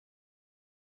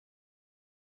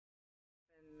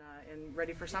and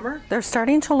ready for summer. They're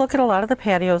starting to look at a lot of the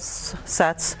patio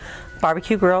sets.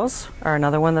 Barbecue grills are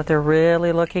another one that they're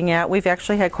really looking at. We've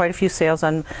actually had quite a few sales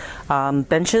on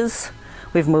benches.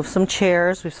 We've moved some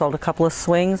chairs. We've sold a couple of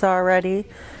swings already.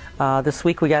 This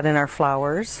week we got in our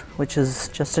flowers, which is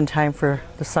just in time for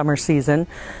the summer season.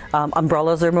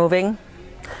 Umbrellas are moving.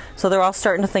 So they're all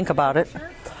starting to think about it.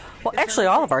 Well, actually,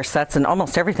 all of our sets and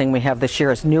almost everything we have this year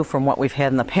is new from what we've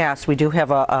had in the past. We do have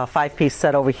a five-piece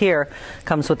set over here.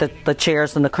 Comes with the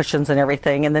chairs and the cushions and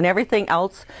everything. And then everything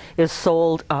else is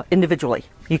sold individually.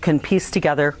 You can piece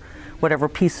together whatever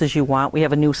pieces you want. We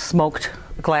have a new smoked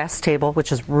glass table,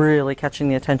 which is really catching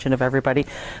the attention of everybody.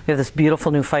 We have this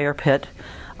beautiful new fire pit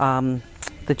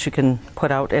that you can put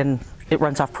out, and it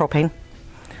runs off propane.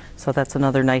 So that's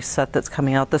another nice set that's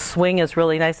coming out. The swing is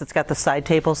really nice. It's got the side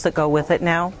tables that go with it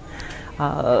now.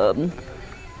 And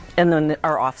then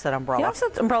our offset umbrella. The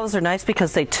offset umbrellas are nice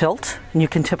because they tilt, and you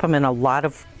can tip them in a lot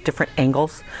of different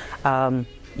angles.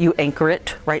 You anchor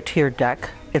it right to your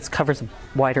deck. It covers a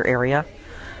wider area.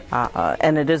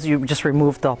 And it is, you just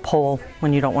remove the pole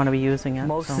when you don't want to be using it.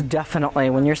 Most definitely,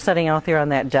 when you're sitting out there on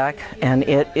that deck and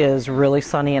it is really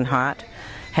sunny and hot,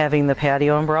 having the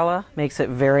patio umbrella makes it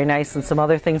very nice. And some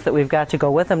other things that we've got to go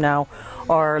with them now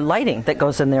are lighting that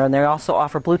goes in there, and they also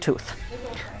offer Bluetooth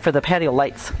for the patio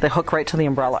lights. They hook right to the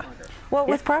umbrella. Well,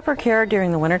 with proper care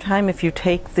during the wintertime, if you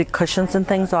take the cushions and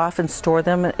things off and store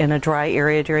them in a dry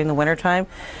area during the wintertime,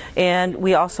 and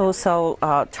we also sell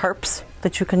tarps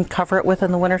that you can cover it with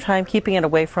in the wintertime, keeping it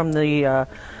away from the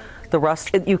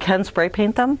rust. You can spray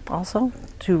paint them also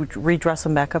to redress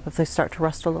them back up if they start to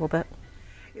rust a little bit.